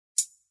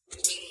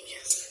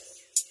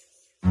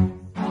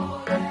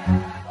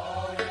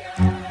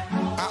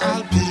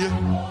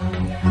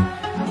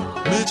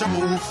watch a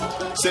move.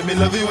 Say me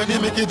love you when you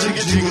make it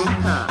jiggle jiggle.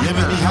 You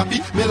make me happy,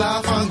 me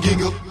laugh and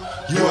giggle.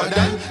 You are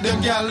done,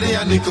 them gal they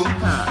a nickel.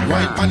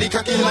 Wine pan the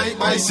cocky like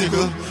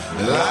bicycle.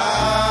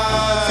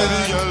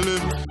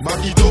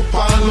 Back it up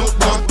and look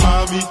back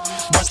for me.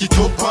 Back it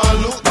up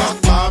and look back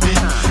for me.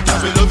 Can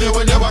me love you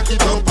when you back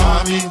it up for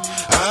me.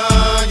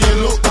 You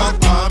look back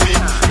for me.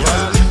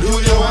 Girl, do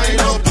you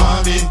wind up for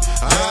me?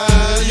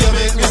 You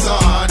make me so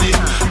horny.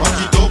 Back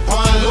it up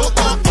and look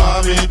back for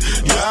me.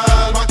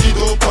 Girl, back it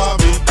up for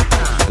me.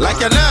 Like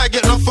you nah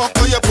get no fuck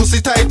with your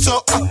pussy tight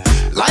up.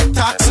 Like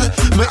that,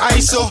 me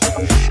ice up.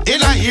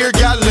 In a ear,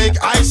 girl, leg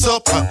ice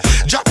up.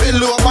 Drop it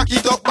low, back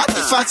it up, back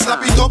it fat,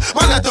 slap it up.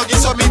 Man, I talk it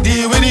so me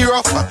deal with the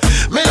rough.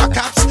 Me no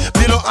caps,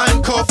 me no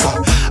handcuff.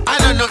 I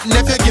know nothing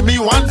if you give me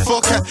one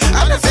fuck.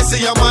 And if you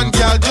see your man,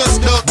 girl, just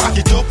look. Back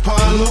it up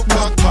and look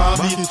back for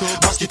me.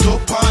 Back it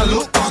up and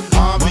look back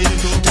for me.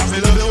 Can me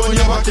love you when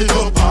you back it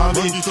up for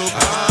me.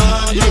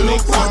 You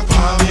look back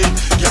for me.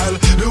 Girl,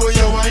 the way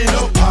you wind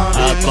up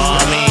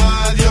for me.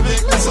 You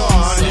make me so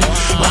horny.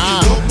 Back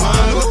it up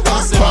and look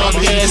back for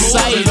me.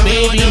 Sight,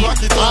 baby.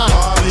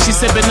 She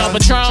sipping on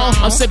Patron,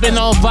 I'm sipping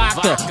on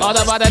vodka. All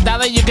about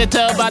 $1, you can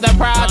tell by the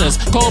Pradas.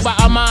 Cold by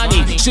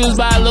Armani, shoes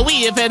by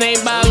Louis. If it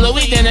ain't by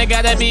Louis, then it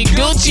gotta be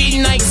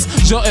Gucci, Nikes,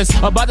 Jordans,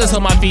 or butters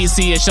on my feet.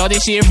 See it, shorty,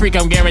 she a freak.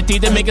 I'm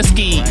guaranteed to make a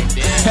ski.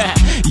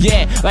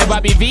 Yeah, like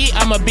Bobby V,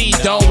 I'm a beat.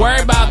 Don't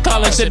worry about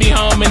calling, should be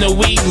home in a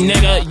week,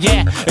 nigga.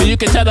 Yeah, and you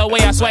can tell the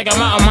way I swag.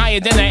 I'm higher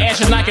than the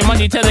astronaut, knocking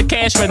money to the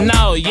cash for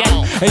no.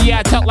 Yeah, and yeah,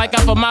 I talk like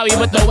I'm from Maui,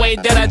 but the way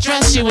that I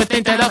dress, you would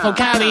think that I'm from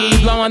Cali.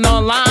 Blowing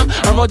on lime,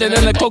 I wrote it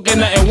in the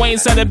coconut, and Wayne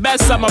said it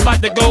best. I'm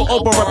about to go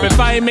Oprah up. If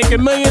I ain't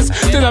making millions,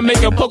 then I'm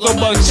making poker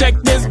bucks. Check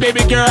this,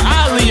 baby girl,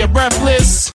 I'll leave you breathless.